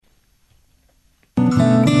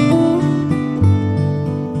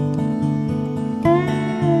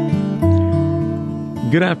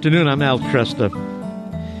Good afternoon. I'm Al Cresta.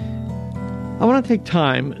 I want to take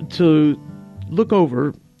time to look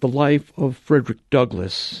over the life of Frederick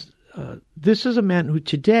Douglass. This is a man who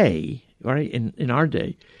today, right, in our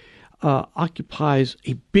day, occupies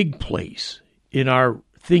a big place in our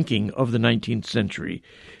thinking of the 19th century.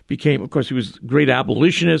 Of course, he was a great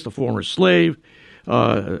abolitionist, a former slave,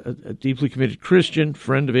 a deeply committed Christian,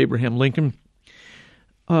 friend of Abraham Lincoln.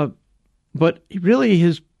 But really,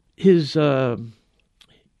 his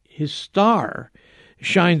star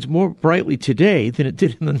shines more brightly today than it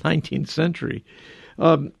did in the 19th century.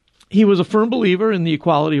 He was a firm believer in the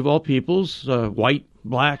equality of all peoples, white,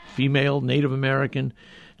 black, female, Native American,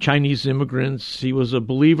 Chinese immigrants. He was a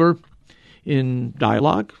believer in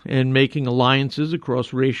dialogue and making alliances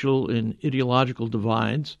across racial and ideological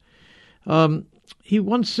divides. He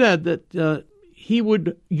once said that he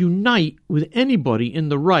would unite with anybody in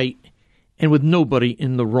the right and with nobody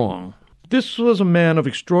in the wrong. This was a man of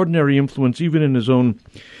extraordinary influence even in his own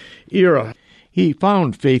era. He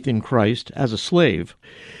found faith in Christ as a slave.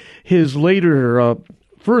 His later,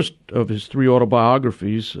 first of his three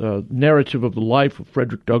autobiographies, Narrative of the Life of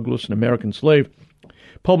Frederick Douglass, an American Slave,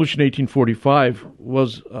 published in 1845,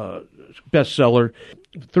 was a bestseller,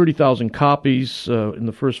 30,000 copies in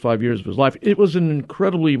the first 5 years of his life. It was an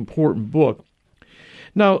incredibly important book.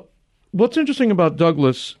 Now, what's interesting about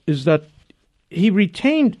Douglass is that he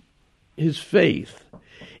retained his faith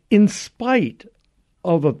in spite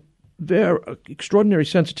of a very extraordinary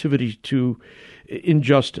sensitivity to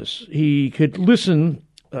injustice. He could listen.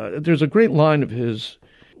 There's a great line of his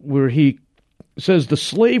where he says, "The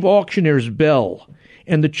slave auctioneer's bell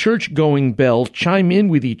and the church-going bell chime in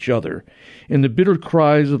with each other, and the bitter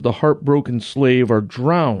cries of the heartbroken slave are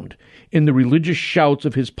drowned in the religious shouts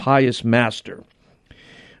of his pious master.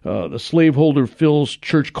 The slaveholder fills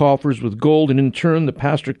church coffers with gold, and in turn the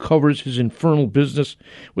pastor covers his infernal business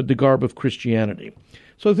with the garb of Christianity."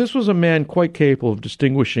 So this was a man quite capable of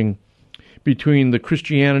distinguishing between the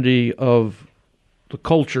Christianity of the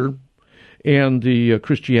culture and the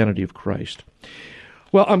Christianity of Christ.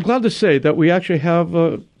 Well, I'm glad to say that we actually have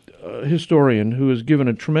a historian who has given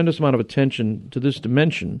a tremendous amount of attention to this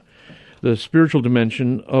dimension, the spiritual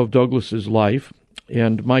dimension of Douglass's life.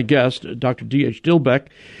 And my guest, Dr. D.H. Dilbeck,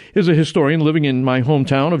 is a historian living in my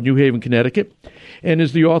hometown of New Haven, Connecticut, and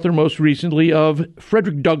is the author most recently of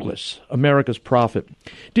Frederick Douglass, America's Prophet.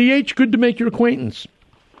 D.H., good to make your acquaintance.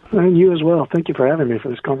 And you as well. Thank you for having me for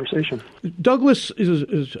this conversation. Douglass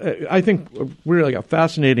is I think, really a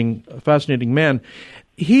fascinating man.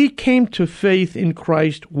 He came to faith in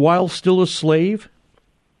Christ while still a slave?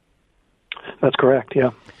 That's correct,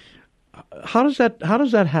 yeah. How does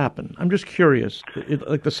that happen? I'm just curious,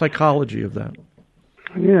 like the psychology of that.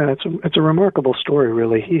 Yeah, it's a remarkable story,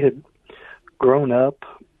 really. He had grown up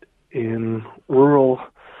in rural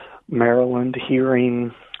Maryland,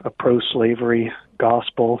 hearing a pro-slavery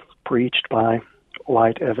gospel preached by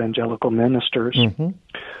white evangelical ministers. Mm-hmm.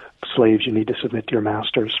 Slaves, you need to submit to your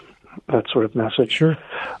masters. That sort of message. Sure.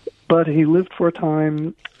 But he lived for a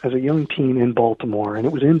time as a young teen in Baltimore, and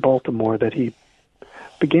it was in Baltimore that he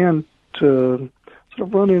began to sort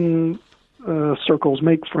of run in circles,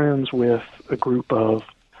 make friends with a group of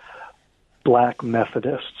Black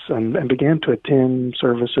Methodists, and began to attend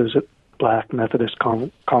services at Black Methodist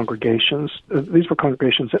congregations. These were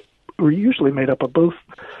congregations that were usually made up of both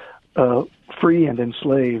free and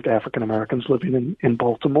enslaved African Americans living in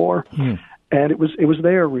Baltimore. Mm. And it was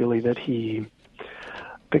there really that he, I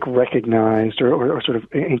think, recognized or sort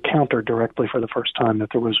of encountered directly for the first time that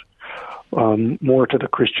there was more to the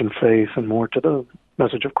Christian faith and more to the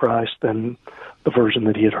message of Christ than the version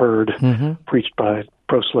that he had heard preached by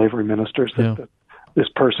pro-slavery ministers, that this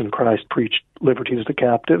person, Christ, preached liberty to the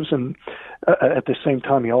captives. And at the same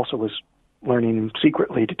time, he also was learning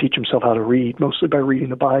secretly to teach himself how to read, mostly by reading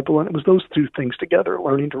the Bible. And it was those two things together,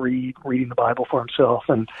 learning to read, reading the Bible for himself,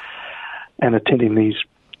 and attending these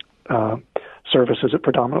services at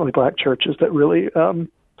predominantly Black churches that really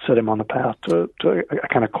set him on the path to a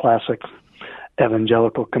kind of classic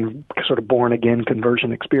evangelical sort of born-again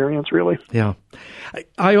conversion experience, really. Yeah.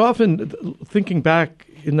 I often, thinking back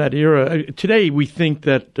in that era, today we think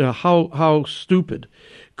that how stupid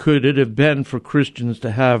could it have been for Christians to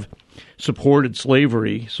have supported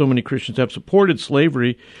slavery. So many Christians have supported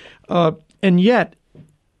slavery. And yet,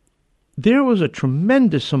 there was a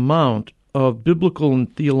tremendous amount of biblical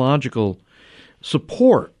and theological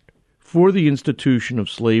support for the institution of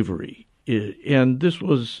slavery. And this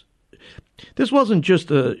wasn't just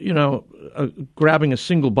grabbing a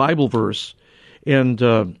single Bible verse and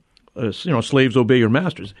slaves obey your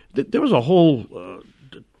masters. There was a whole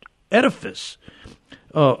edifice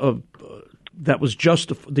of that was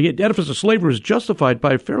the edifice of slavery was justified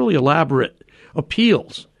by fairly elaborate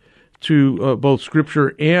appeals to both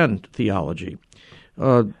Scripture and theology.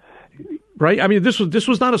 Right? I mean, this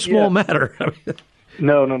was not a small matter.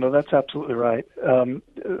 No, that's absolutely right.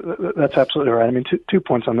 That's absolutely right. I mean, two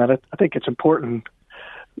points on that. I think it's important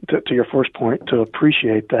to your first point to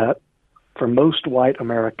appreciate that for most white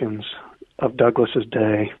Americans of Douglas's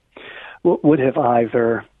day would have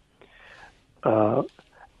either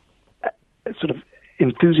sort of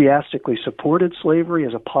enthusiastically supported slavery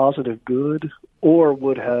as a positive good, or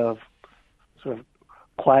would have sort of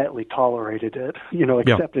quietly tolerated it,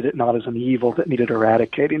 accepted it not as an evil that needed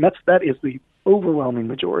eradicating. That is the overwhelming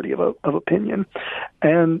majority of opinion,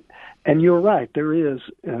 and you're right. There is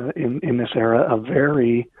in this era a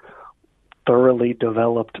very thoroughly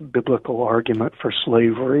developed biblical argument for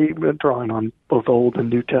slavery, drawing on both Old and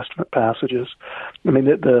New Testament passages. I mean,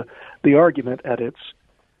 the argument at its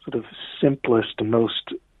sort of simplest and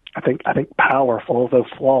most, I think powerful, though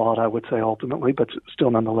flawed, I would say ultimately, but still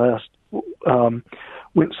nonetheless,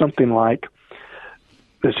 went something like,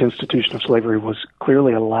 this institution of slavery was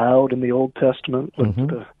clearly allowed in the Old Testament.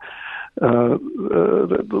 Look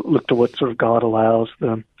to what sort of God allows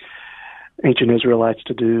the ancient Israelites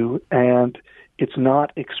to do, and it's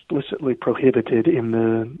not explicitly prohibited in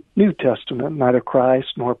the New Testament. Neither Christ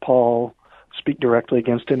nor Paul speak directly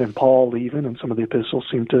against it, and Paul even, and some of the epistles,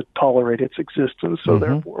 seem to tolerate its existence. So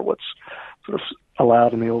therefore, what's sort of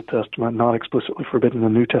allowed in the Old Testament, not explicitly forbidden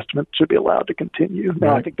in the New Testament, should be allowed to continue.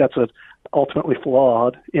 Now, I think that's a ultimately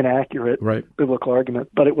flawed, inaccurate biblical argument,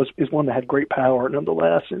 but it is one that had great power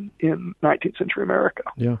nonetheless in 19th century America.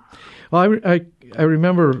 Yeah. Well, I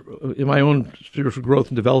remember in my own spiritual growth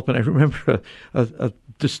and development, I remember a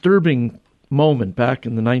disturbing moment back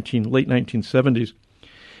in the late 1970s.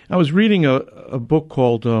 I was reading a book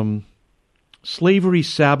called Slavery,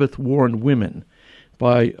 Sabbath, War, and Women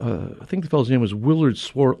by, I think the fellow's name was Willard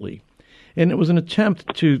Swartley. And it was an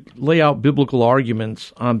attempt to lay out biblical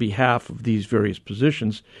arguments on behalf of these various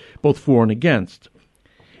positions, both for and against.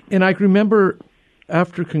 And I remember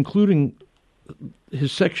after concluding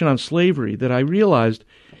his section on slavery that I realized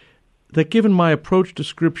that given my approach to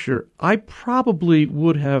Scripture, I probably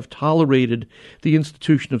would have tolerated the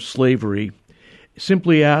institution of slavery,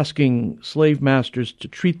 simply asking slave masters to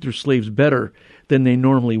treat their slaves better than they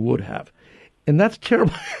normally would have. And that's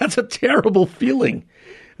terrible. That's a terrible feeling.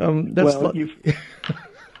 You've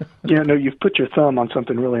put your thumb on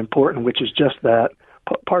something really important, which is just that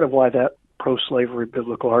part of why that pro-slavery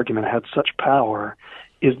biblical argument had such power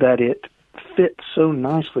is that it fits so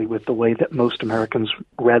nicely with the way that most Americans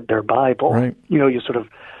read their Bible. Right. You sort of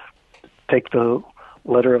take the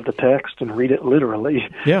letter of the text and read it literally.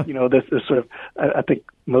 Yeah. This sort of, I think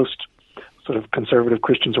most sort of conservative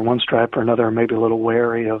Christians of one stripe or another are maybe a little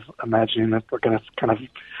wary of imagining that we're going to kind of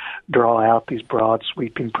draw out these broad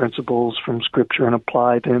sweeping principles from Scripture and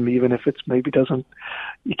apply them, even if it's you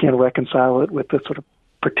can't reconcile it with the sort of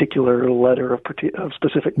particular letter of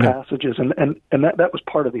specific passages, and that was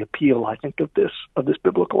part of the appeal, I think, of this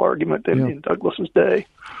biblical argument in Douglas's day.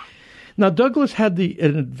 Now, Douglas had he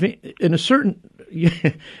had a certain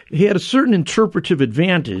interpretive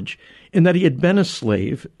advantage in that he had been a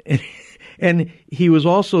slave, and he was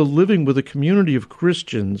also living with a community of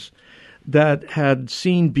Christians that had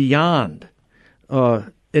seen beyond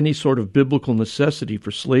any sort of biblical necessity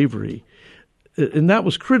for slavery. And that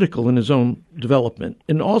was critical in his own development,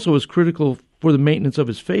 and also was critical for the maintenance of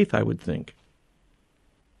his faith, I would think.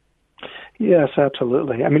 Yes,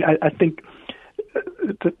 absolutely. I mean, I think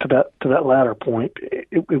to that latter point,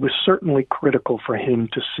 it was certainly critical for him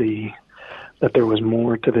to see that there was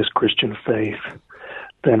more to this Christian faith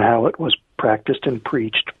than how it was practiced and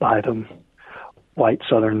preached by the white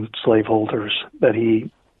Southern slaveholders that he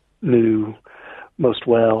knew most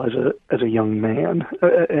well as a young man,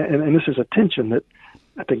 and this is a tension that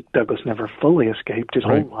I think Douglas never fully escaped his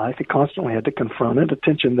whole life. He constantly had to confront it, a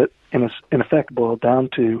tension that in effect boiled down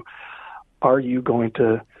to: are you going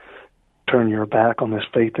to turn your back on this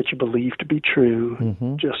faith that you believe to be true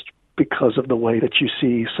just because of the way that you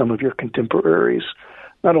see some of your contemporaries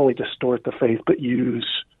not only distort the faith but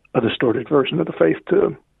use a distorted version of the faith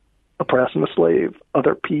to oppress and enslave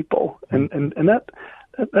other people, and that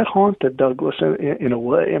haunted Douglas in a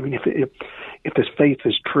way. I mean, if this faith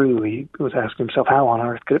is true, he was asking himself, how on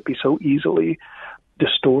earth could it be so easily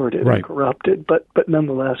distorted and corrupted? But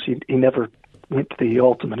nonetheless, he never went to the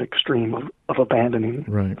ultimate extreme of abandoning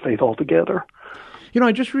faith altogether.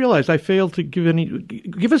 I just realized I failed to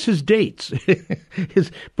give us his dates,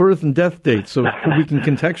 his birth and death dates, so we can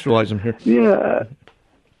contextualize him here. Yeah,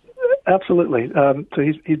 absolutely. So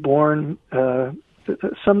he's born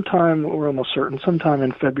sometime, we're almost certain, sometime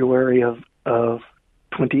in February of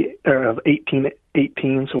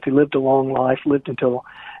 1818. So he lived a long life, lived until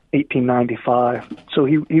 1895. So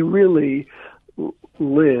he really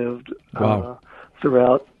lived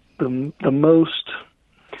throughout the most,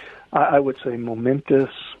 I would say,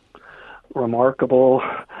 momentous, remarkable,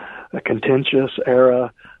 a contentious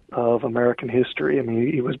era of American history. I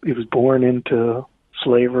mean, he was born into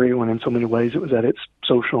slavery when in so many ways it was at its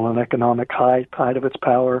social and economic height of its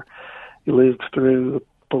power. He lived through the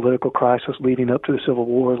political crisis leading up to the Civil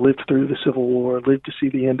War, lived through the Civil War, lived to see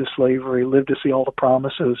the end of slavery, lived to see all the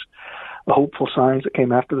promises, the hopeful signs that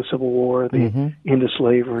came after the Civil War, the end of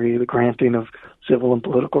slavery, the granting of civil and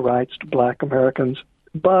political rights to black Americans.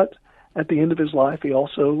 But at the end of his life, he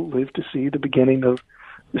also lived to see the beginning of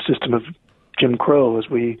the system of Jim Crow as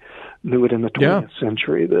we knew it in the 20th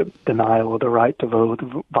century, the denial of the right to vote,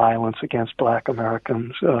 the violence against black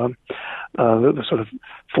Americans, the sort of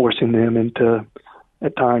forcing them into,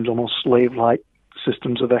 at times, almost slave-like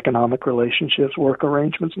systems of economic relationships, work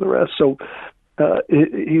arrangements, and the rest. So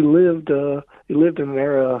he lived in an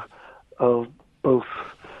era of both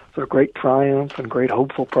sort of great triumph and great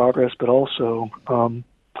hopeful progress, but also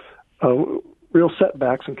real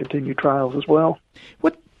setbacks and continued trials as well.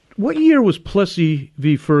 What year was Plessy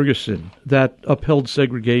v. Ferguson that upheld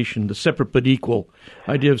segregation, the separate but equal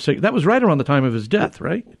idea of segregation? That was right around the time of his death,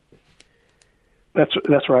 right? That's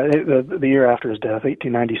right. The year after his death,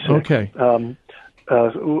 1896. Okay.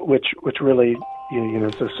 Which really,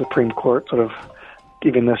 it's the Supreme Court sort of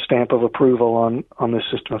giving the stamp of approval on this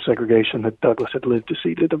system of segregation that Douglas had lived to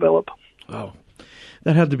see to develop. Oh,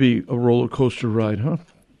 that had to be a roller coaster ride, huh?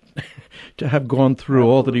 To have gone through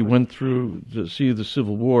all that he went through, to see the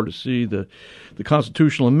Civil War, to see the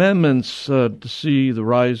constitutional amendments, to see the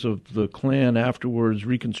rise of the Klan afterwards,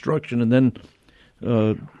 Reconstruction, and then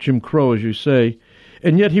Jim Crow, as you say.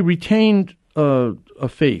 And yet he retained a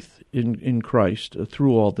faith in Christ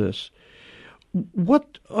through all this.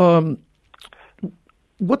 What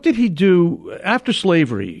did he do after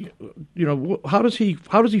slavery? How does he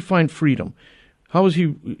find freedom? What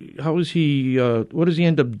does he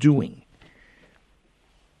end up doing?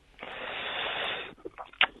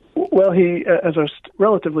 Well, he, as a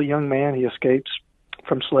relatively young man, he escapes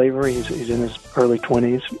from slavery. He's in his early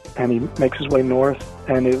 20s, and he makes his way north,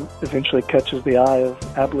 and he eventually catches the eye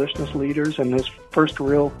of abolitionist leaders, and his first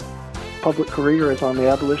real public career is on the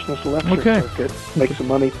abolitionist lecture circuit. Makes some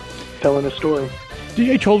money telling his story.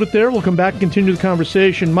 D.H., hold it there. We'll come back and continue the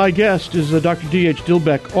conversation. My guest is Dr. D.H.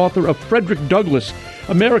 Dilbeck, author of Frederick Douglass,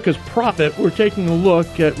 America's Prophet. We're taking a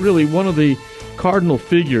look at really one of the cardinal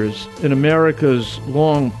figures in America's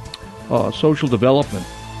long social development.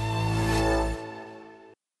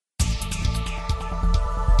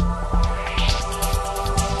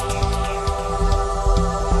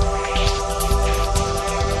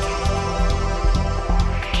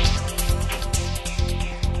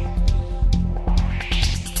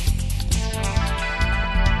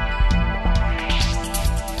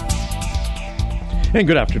 And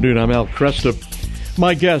good afternoon, I'm Al Cresta.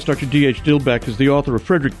 My guest, Dr. D.H. Dilbeck, is the author of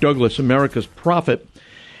Frederick Douglass, America's Prophet.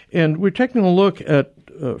 And we're taking a look at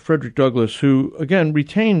Frederick Douglass, who, again,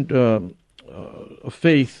 retained a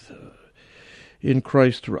faith in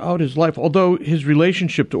Christ throughout his life, although his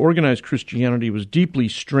relationship to organized Christianity was deeply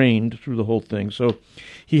strained through the whole thing. So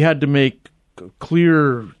he had to make a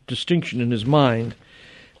clear distinction in his mind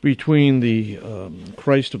between the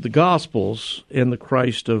Christ of the Gospels and the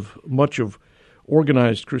Christ of much of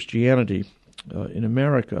organized Christianity in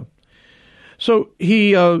America. So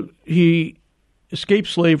he escapes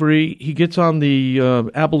slavery. He gets on the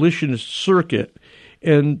abolitionist circuit,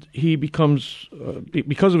 and he becomes,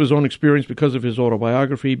 because of his own experience, because of his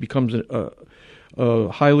autobiography, he becomes a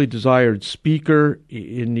highly desired speaker,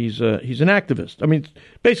 and he's an activist. I mean,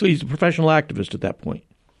 basically, he's a professional activist at that point.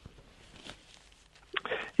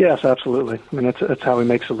 Yes, absolutely. I mean, that's how he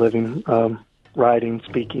makes a living. Writing,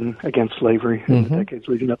 speaking against slavery in the decades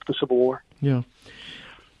leading up to the Civil War. Yeah.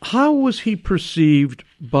 How was he perceived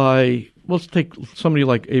by, let's take somebody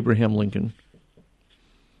like Abraham Lincoln?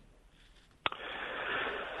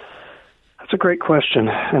 That's a great question,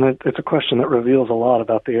 and it's a question that reveals a lot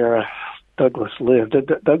about the era Douglass lived.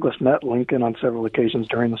 Douglass met Lincoln on several occasions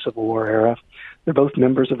during the Civil War era. They're both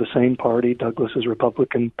members of the same party, Douglass's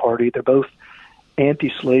Republican Party. They're both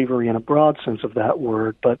anti-slavery in a broad sense of that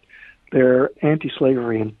word, but they're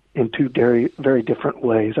anti-slavery in two very, very different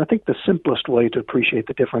ways. I think the simplest way to appreciate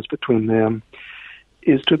the difference between them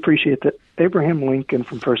is to appreciate that Abraham Lincoln,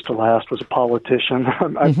 from first to last, was a politician.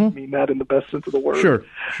 I mean that in the best sense of the word. Sure.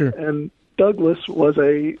 And Douglass was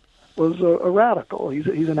a was a radical. He's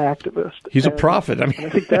an activist. He's a prophet. I I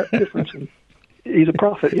think that difference. He's a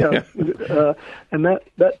prophet. Yeah, and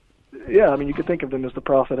that yeah. I mean, you could think of them as the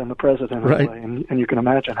prophet and the president, right? In a way, and you can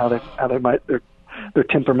imagine how they might their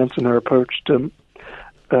temperaments and their approach to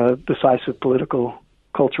decisive political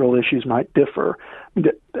cultural issues might differ.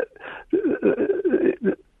 They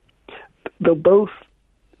both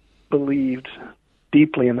believed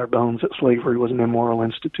deeply in their bones that slavery was an immoral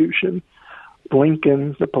institution.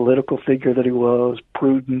 Lincoln, the political figure that he was,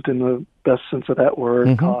 prudent in the best sense of that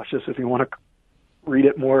word, cautious if you want to read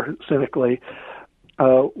it more cynically,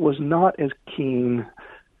 was not as keen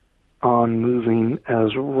on moving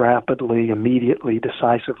as rapidly, immediately,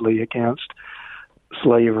 decisively against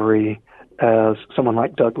slavery as someone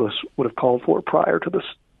like Douglas would have called for prior to the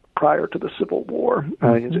Civil War.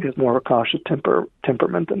 He's more of a cautious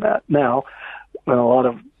temperament than that. Now, for a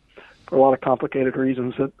lot of complicated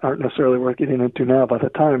reasons that aren't necessarily worth getting into now, by the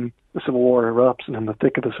time the Civil War erupts and in the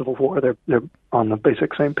thick of the Civil War, they're on the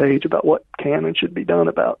basic same page about what can and should be done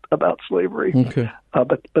about slavery. Okay.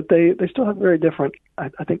 But they still have very different, I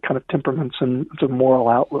think, kind of temperaments and sort of moral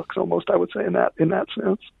outlooks, almost, I would say, in that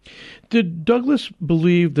sense. Did Douglas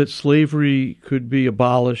believe that slavery could be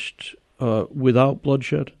abolished without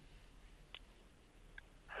bloodshed?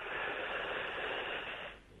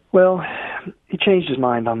 Well, he changed his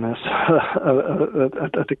mind on this.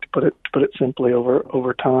 I think to put it simply,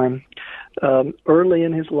 over time. Early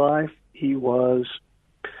in his life, he was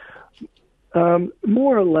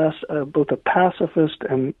more or less both a pacifist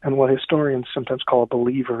and what historians sometimes call a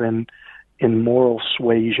believer in moral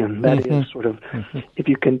suasion. That is sort of if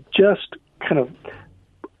you can just kind of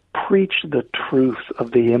preach the truth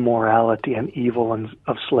of the immorality and evil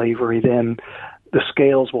of slavery, then the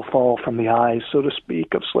scales will fall from the eyes, so to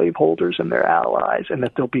speak, of slaveholders and their allies, and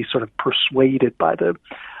that they'll be sort of persuaded by the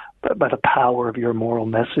power of your moral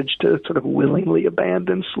message to sort of willingly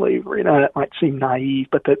abandon slavery. Now, that might seem naive,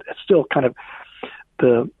 but that's still kind of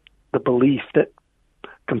the belief that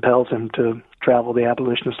compels him to travel the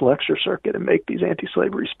abolitionist lecture circuit and make these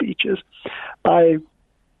anti-slavery speeches. By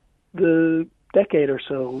the decade or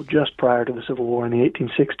so just prior to the Civil War in the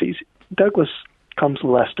 1860s, Douglas comes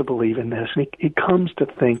less to believe in this. And he comes to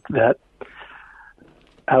think that,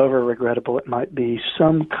 however regrettable it might be,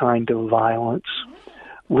 some kind of violence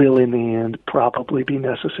will in the end probably be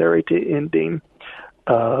necessary to ending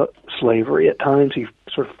slavery. At times he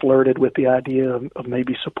sort of flirted with the idea of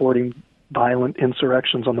maybe supporting violent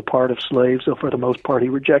insurrections on the part of slaves, though for the most part he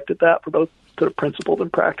rejected that for both sort of principled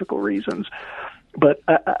and practical reasons. But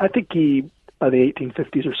I think he, by the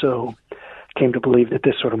 1850s or so, came to believe that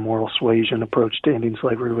this sort of moral suasion approach to ending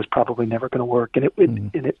slavery was probably never going to work, and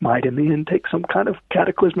it might in the end take some kind of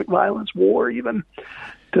cataclysmic violence, war even,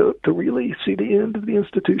 to really see the end of the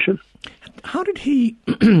institution. How did he,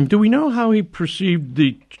 do we know how he perceived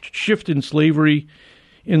the shift in slavery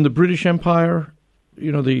in the British Empire?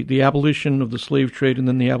 You know, the abolition of the slave trade and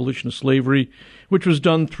then the abolition of slavery, which was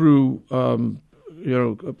done through,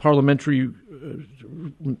 a parliamentary,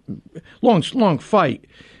 long fight.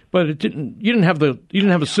 But you didn't have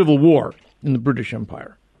a civil war in the British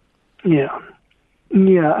Empire. Yeah.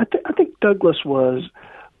 I think Douglas was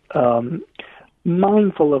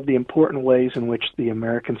mindful of the important ways in which the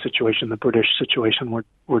American situation, the British situation,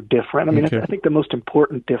 were different. I mean, I think the most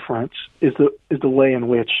important difference is the way in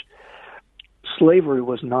which slavery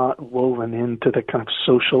was not woven into the kind of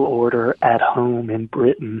social order at home in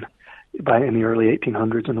Britain in the early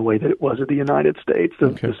 1800s in the way that it was in the United States.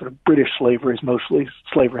 The sort of British slavery is mostly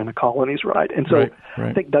slavery in the colonies, right? And so right.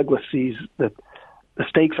 I think Douglas sees that the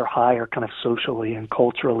stakes are higher kind of socially and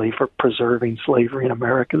culturally for preserving slavery in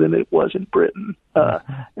America than it was in Britain.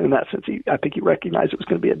 In that sense, I think he recognized it was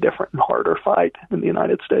going to be a different and harder fight in the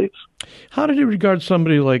United States. How did he regard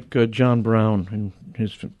somebody like John Brown and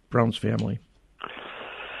Brown's family?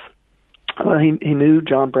 He knew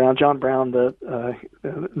John Brown. John Brown, the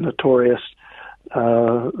notorious,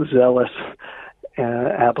 zealous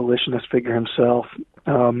abolitionist figure himself.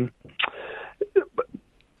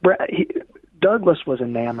 Douglas was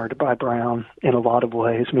enamored by Brown in a lot of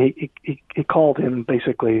ways. I mean, he called him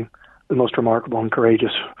basically the most remarkable and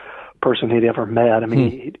courageous person he'd ever met. I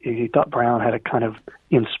mean, he thought Brown had a kind of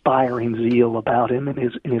inspiring zeal about him and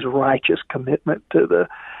his righteous commitment to the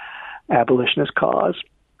abolitionist cause.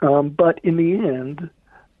 But in the end,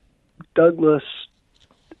 Douglas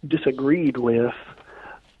disagreed with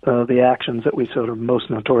the actions that we sort of most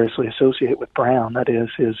notoriously associate with Brown. That is,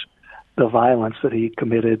 the violence that he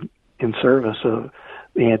committed in service of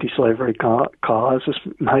the anti-slavery cause. This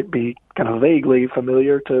might be kind of vaguely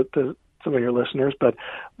familiar to some of your listeners, but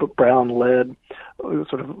Brown led a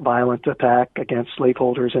sort of violent attack against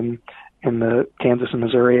slaveholders in the Kansas and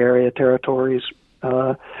Missouri area territories,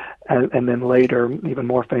 and then later, even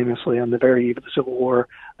more famously, on the very eve of the Civil War,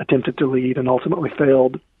 attempted to lead an ultimately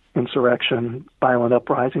failed insurrection, violent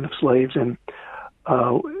uprising of slaves in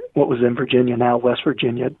what was in Virginia, now West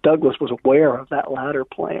Virginia. Douglas was aware of that latter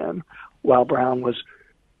plan while Brown was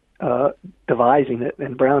devising it,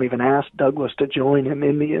 and Brown even asked Douglas to join him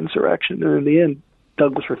in the insurrection. And in the end,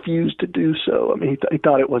 Douglas refused to do so. I mean, he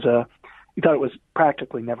thought it was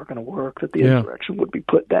practically never going to work, that the insurrection would be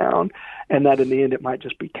put down, and that in the end it might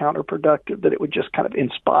just be counterproductive, that it would just kind of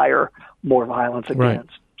inspire more violence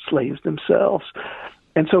against slaves themselves.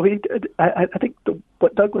 And so I think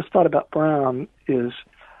what Douglas thought about Brown is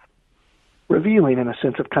revealing in a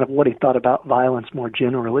sense of kind of what he thought about violence more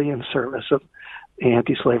generally in service of the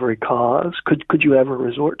anti-slavery cause. Could you ever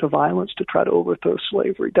resort to violence to try to overthrow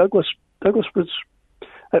slavery? Douglas was,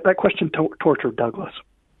 that question tortured Douglas.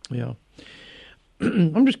 Yeah.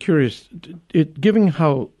 I'm just curious, given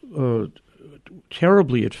how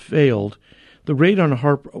terribly it failed, the raid on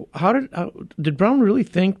Harper, did Brown really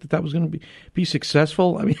think that was going to be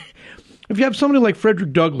successful? I mean, if you have somebody like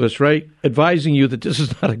Frederick Douglass, right, advising you that this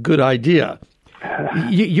is not a good idea,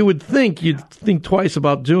 you'd think twice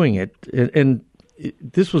about doing it. And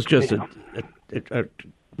this was just a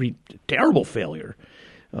terrible failure.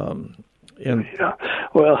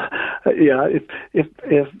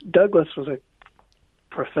 If Douglas was a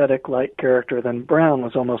prophetic-like character, then Brown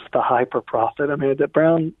was almost the hyper-prophet. I mean, that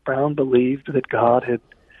Brown believed that God had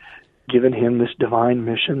given him this divine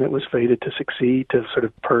mission that was fated to succeed, to sort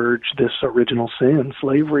of purge this original sin,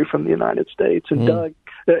 slavery, from the United States. And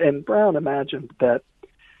Brown imagined that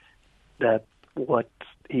what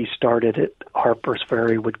he started at Harper's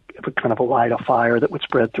Ferry would kind of light a fire that would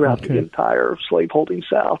spread throughout the entire slaveholding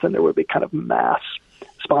South, and there would be kind of mass,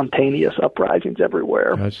 spontaneous uprisings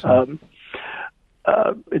everywhere.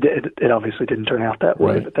 It obviously didn't turn out that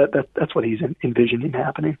way, but that's what he's envisioning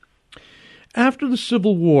happening. After the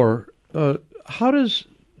Civil War, how does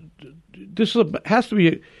this has to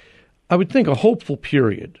be, I would think, a hopeful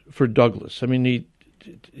period for Douglas. I mean,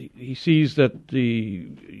 he sees that the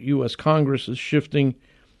U.S. Congress is shifting.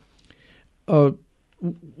 So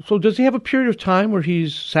does he have a period of time where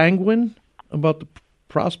he's sanguine about the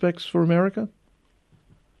prospects for America?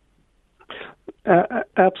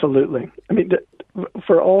 Absolutely. I mean,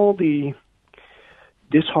 for all the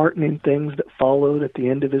disheartening things that followed at the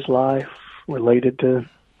end of his life related to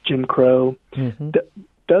Jim Crow,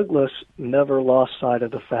 Douglas never lost sight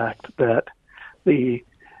of the fact that the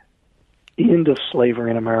end of slavery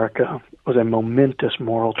in America was a momentous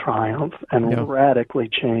moral triumph and radically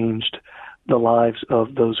changed the lives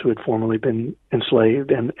of those who had formerly been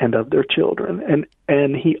enslaved and of their children.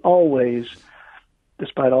 And he always,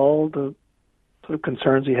 despite all the sort of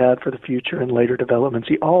concerns he had for the future and later developments,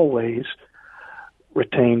 he always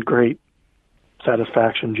retained great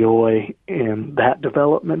satisfaction, joy in that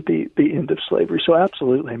development, the end of slavery. So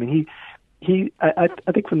absolutely. I mean, I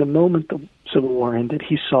think from the moment the Civil War ended,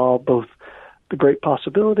 he saw both the great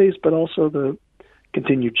possibilities, but also the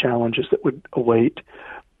continued challenges that would await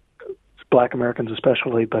Black Americans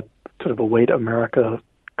especially, but sort of await America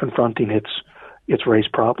confronting its race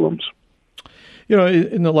problems. You know,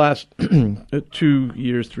 in the last 2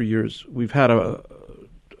 years, 3 years, we've had a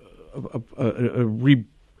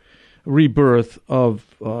rebirth of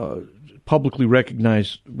publicly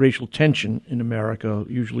recognized racial tension in America,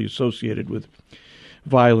 usually associated with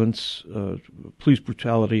violence, police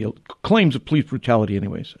brutality, claims of police brutality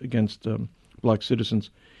anyways, against Black citizens.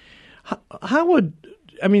 How would,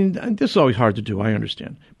 I mean, this is always hard to do, I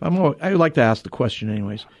understand, but I would like to ask the question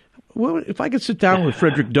anyways. Well, if I could sit down with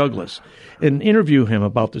Frederick Douglass and interview him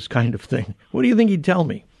about this kind of thing, what do you think he'd tell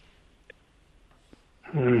me?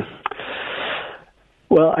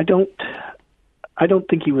 Well, I don't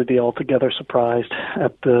think he would be altogether surprised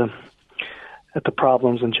at the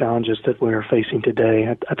problems and challenges that we're facing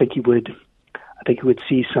today. I think he would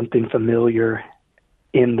see something familiar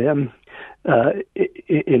in them.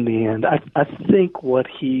 In the end, I think what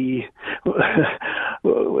he,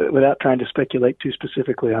 without trying to speculate too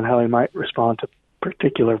specifically on how he might respond to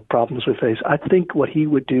particular problems we face, I think what he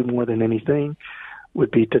would do more than anything would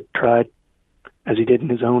be to try, as he did in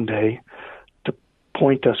his own day, to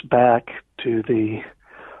point us back to the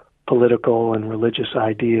political and religious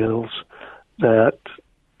ideals that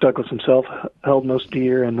Douglas himself held most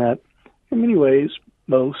dear, and that in many ways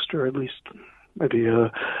most, or at least maybe a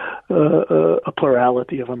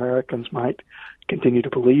plurality of Americans might continue to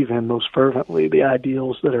believe in most fervently, the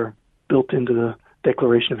ideals that are built into the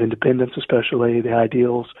Declaration of Independence, especially the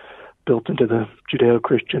ideals built into the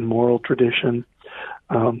Judeo-Christian moral tradition.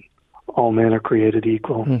 All men are created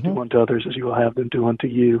equal. Mm-hmm. Do unto others as you will have them do unto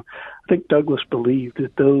you. I think Douglass believed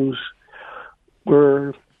that those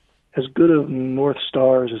were as good of North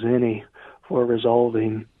Stars as any for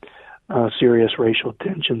resolving serious racial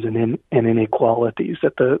tensions and inequalities.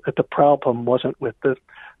 That the problem wasn't with the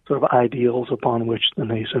sort of ideals upon which the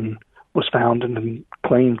nation was founded and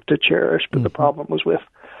claimed to cherish, but the problem was with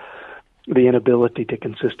the inability to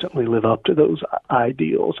consistently live up to those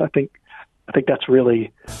ideals. I think that's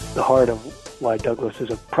really the heart of why Douglass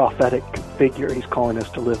is a prophetic figure. He's calling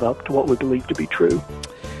us to live up to what we believe to be true.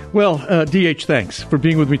 Well, D.H., thanks for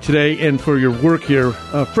being with me today and for your work here.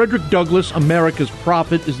 Frederick Douglass, America's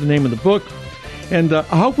Prophet is the name of the book. And I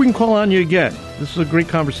hope we can call on you again. This is a great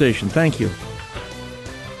conversation. Thank you.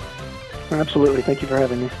 Absolutely. Thank you for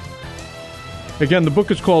having me. Again, the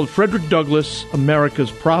book is called Frederick Douglass,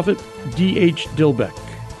 America's Prophet, D.H. Dilbeck.